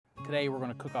Today we're going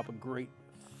to cook up a great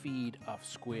feed of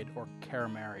squid or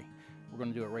calamari. We're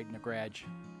going to do it right in the garage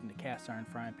in the cast iron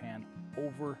frying pan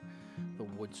over the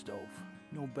wood stove.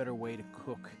 No better way to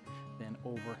cook than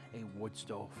over a wood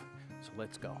stove. So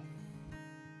let's go.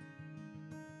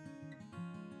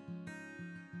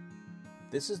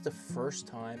 This is the first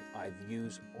time I've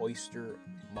used oyster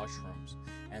mushrooms,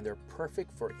 and they're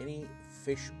perfect for any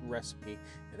fish recipe.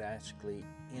 It actually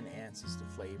enhances the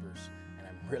flavors, and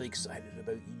I'm really excited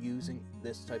about using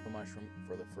this type of mushroom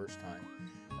for the first time.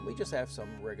 And we just have some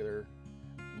regular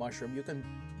mushroom. You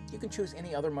can choose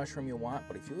any other mushroom you want,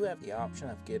 but if you have the option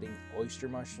of getting oyster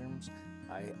mushrooms,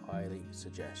 I highly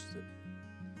suggest it.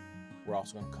 We're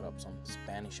also going to cut up some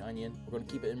Spanish onion. We're going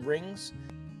to keep it in rings.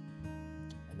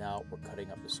 And now we're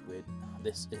cutting up the squid.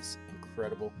 This is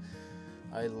incredible.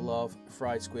 I love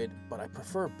fried squid, but I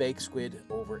prefer baked squid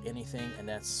over anything, and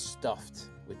that's stuffed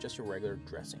with just a regular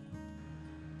dressing.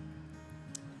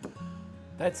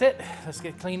 That's it. Let's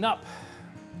get cleaned up.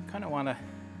 Kind of want to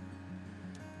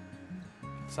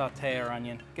saute our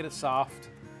onion, get it soft.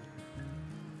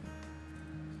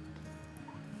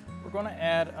 We're going to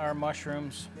add our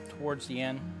mushrooms towards the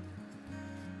end.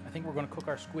 I think we're going to cook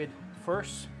our squid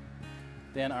first,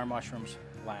 then our mushrooms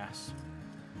last.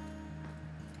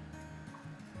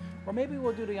 Or maybe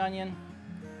we'll do the onion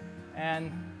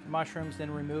and mushrooms,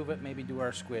 then remove it, maybe do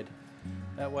our squid.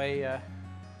 That way, I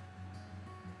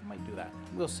might do that.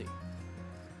 We'll see.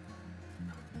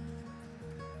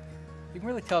 You can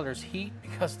really tell there's heat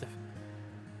because the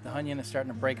onion is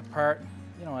starting to break apart.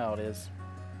 You know how it is.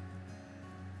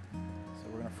 So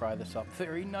we're going to fry this up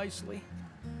very nicely.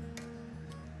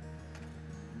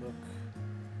 Look.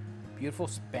 Beautiful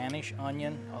Spanish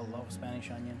onion. I love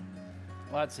Spanish onion.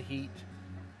 Lots of heat.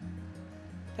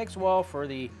 Takes a while for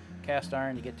the cast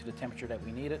iron to get to the temperature that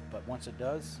we need it, but once it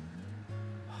does,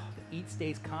 the heat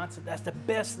stays constant. That's the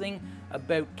best thing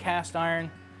about cast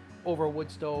iron over a wood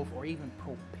stove or even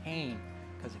propane,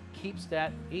 because it keeps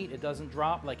that heat. It doesn't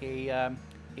drop like a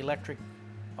electric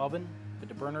oven with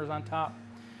the burners on top.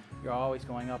 You're always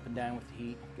going up and down with the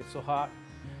heat. It gets so hot.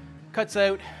 Cuts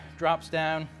out, drops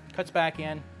down, cuts back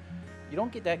in. You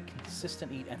don't get that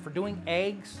consistent heat. And for doing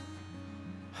eggs,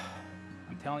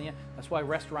 I'm telling you, that's why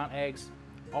restaurant eggs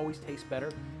always taste better,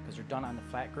 because they're done on the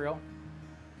flat grill.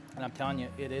 And I'm telling you,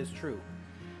 it is true,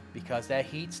 because that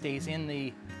heat stays in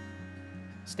the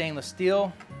stainless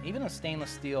steel. Even a stainless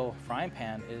steel frying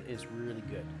pan is really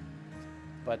good.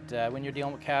 But when you're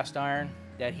dealing with cast iron,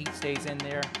 that heat stays in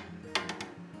there,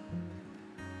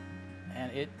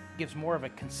 and it gives more of a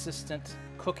consistent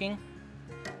cooking.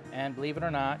 And believe it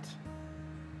or not,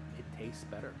 it tastes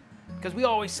better. Because we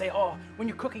always say, oh, when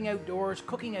you're cooking outdoors,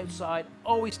 cooking outside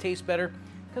always tastes better,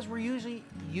 because we're usually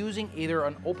using either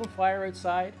an open fire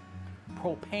outside,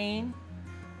 propane,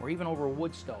 or even over a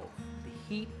wood stove. The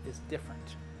heat is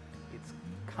different. It's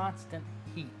constant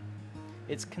heat.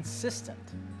 It's consistent.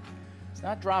 It's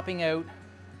not dropping out.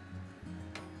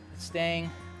 It's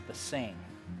staying the same.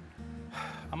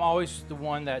 I'm always the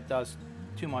one that does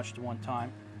too much to one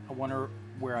time. I wonder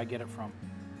where I get it from.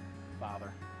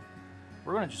 Father.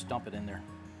 We're going to just dump it in there.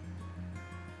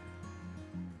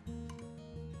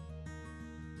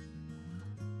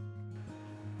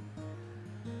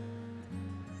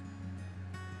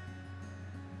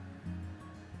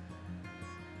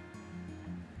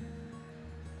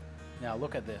 Now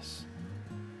look at this.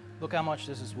 Look how much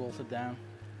this is wilted down.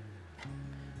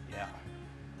 Yeah.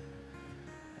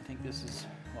 I think this is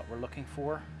what we're looking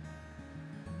for.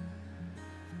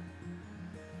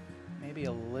 Maybe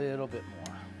a little bit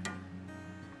more.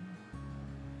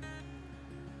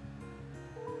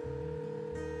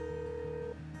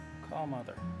 Call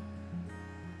mother.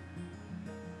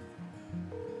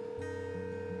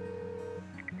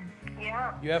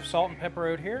 Yeah. You have salt and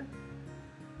pepper out here?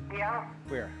 Yeah.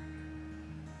 Where?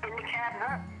 In the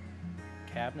cabinet.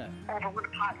 Cabinet. Over the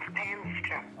pots and pans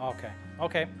too. Okay.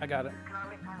 Okay, I got it.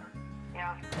 Garlic powder.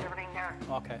 Yeah, everything there.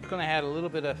 Okay. I'm gonna add a little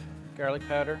bit of garlic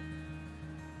powder.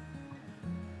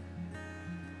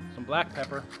 Some black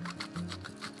pepper.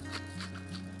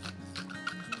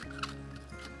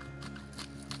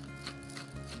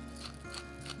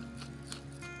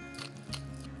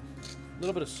 A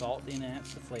little bit of salt to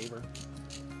enhance the flavor.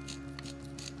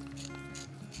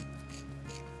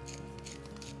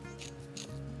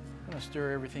 I'm gonna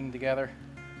stir everything together.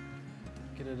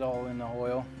 Get it all in the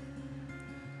oil,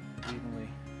 evenly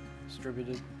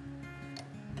distributed.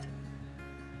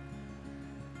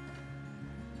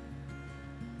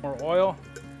 More oil,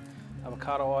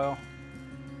 avocado oil.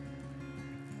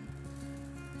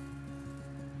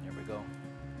 There we go.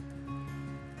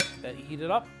 That heat it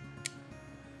up.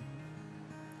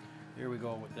 Here we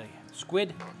go with the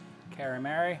squid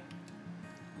calamari.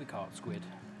 We call it squid.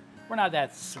 We're not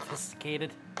that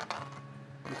sophisticated.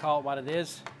 We call it what it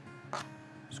is,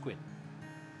 squid.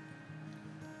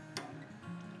 There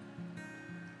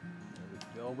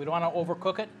we go. We don't want to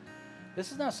overcook it.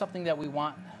 This is not something that we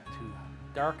want to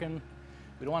darken.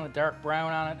 We don't want a dark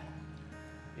brown on it.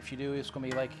 If you do, it's going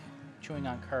to be like chewing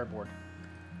on cardboard.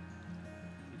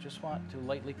 You just want to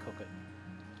lightly cook it.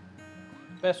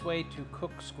 Best way to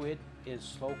cook squid is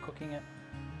slow cooking it.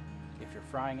 If you're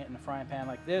frying it in a frying pan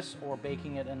like this or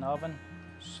baking it in the oven,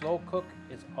 slow cook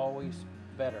is always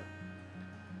better.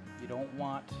 You don't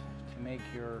want to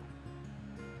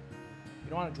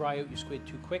dry out your squid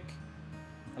too quick.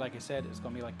 Like I said, it's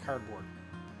going to be like cardboard.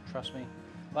 Trust me.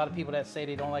 A lot of people that say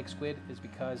they don't like squid is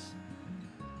because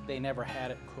they never had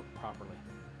it cooked properly.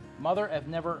 Mother have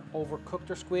never overcooked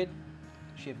her squid.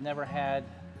 She have never had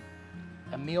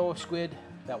a meal of squid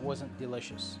that wasn't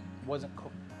delicious, wasn't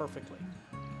cooked perfectly.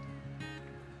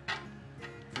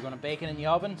 If you're going to bake it in the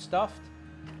oven, stuffed,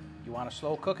 you want to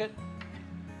slow cook it.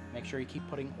 Make sure you keep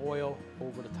putting oil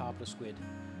over the top of the squid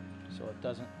so it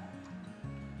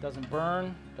doesn't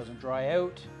burn, doesn't dry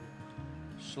out.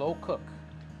 Slow cook,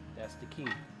 that's the key.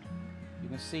 You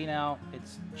can see now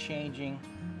it's changing.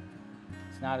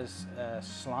 It's not as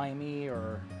slimy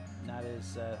or not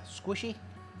as squishy.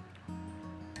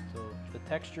 So the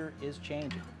texture is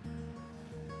changing.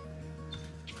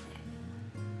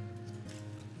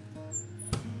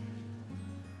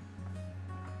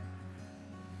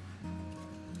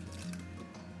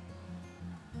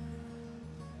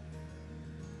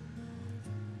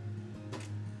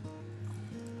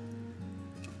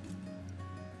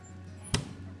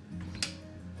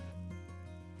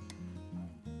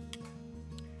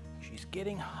 She's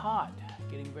getting hot,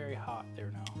 getting very hot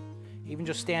there now. Even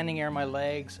just standing here, my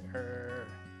legs are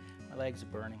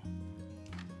burning.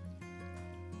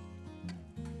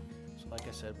 So like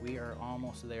I said, we are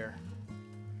almost there.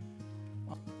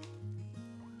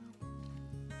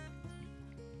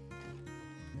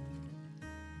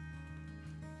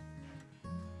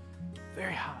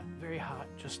 Very hot, very hot.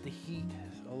 Just the heat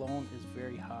alone is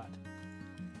very hot.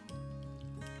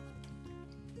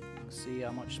 See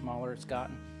how much smaller it's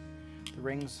gotten. The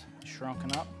ring's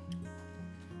shrunken up,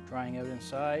 drying out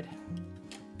inside.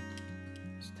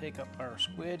 Let's take up our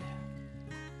squid.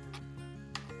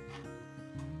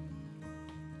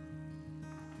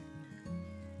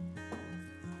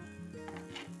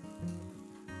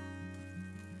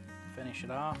 Finish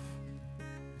it off.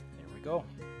 There we go.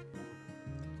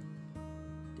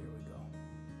 There we go.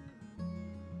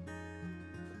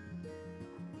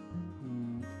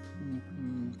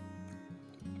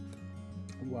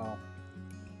 Wow.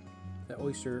 The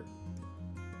oyster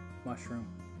mushroom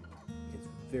is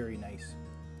very nice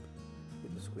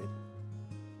with the squid.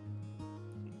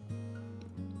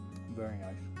 Very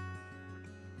nice.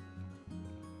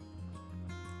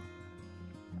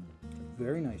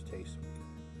 Very nice taste.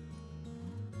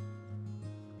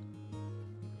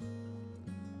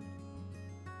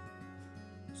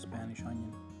 Spanish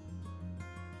onion.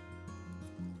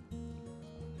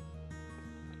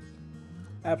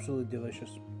 Absolutely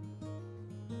delicious.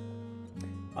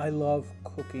 I love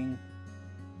cooking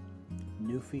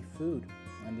Newfie food,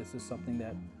 and this is something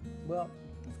that, well,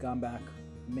 it's gone back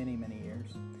many, many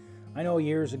years. I know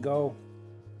years ago,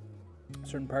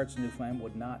 certain parts of Newfoundland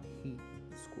would not heat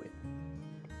squid.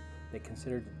 They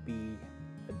considered it to be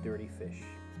a dirty fish,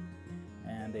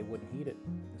 and they wouldn't heat it.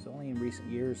 It's only in recent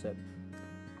years that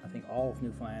I think all of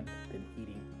Newfoundland has been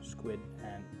eating squid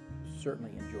and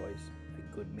certainly enjoys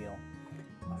a good meal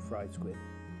of fried squid.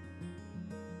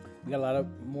 We got a lot of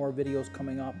more videos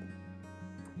coming up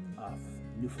of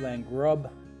Newfoundland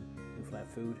grub, Newfoundland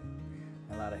food,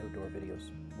 and a lot of outdoor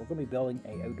videos. We're going to be building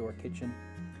an outdoor kitchen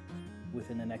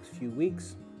within the next few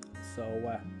weeks, so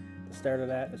the start of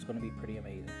that is going to be pretty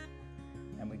amazing.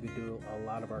 And we could do a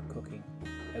lot of our cooking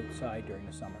outside during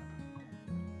the summer.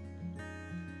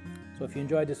 So if you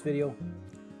enjoyed this video,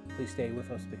 please stay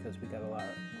with us because we got a lot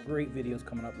of great videos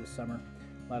coming up this summer.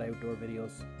 A lot of outdoor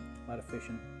videos, a lot of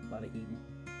fishing, a lot of eating,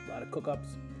 a lot of cook-ups,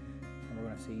 and we're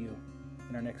going to see you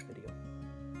in our next video.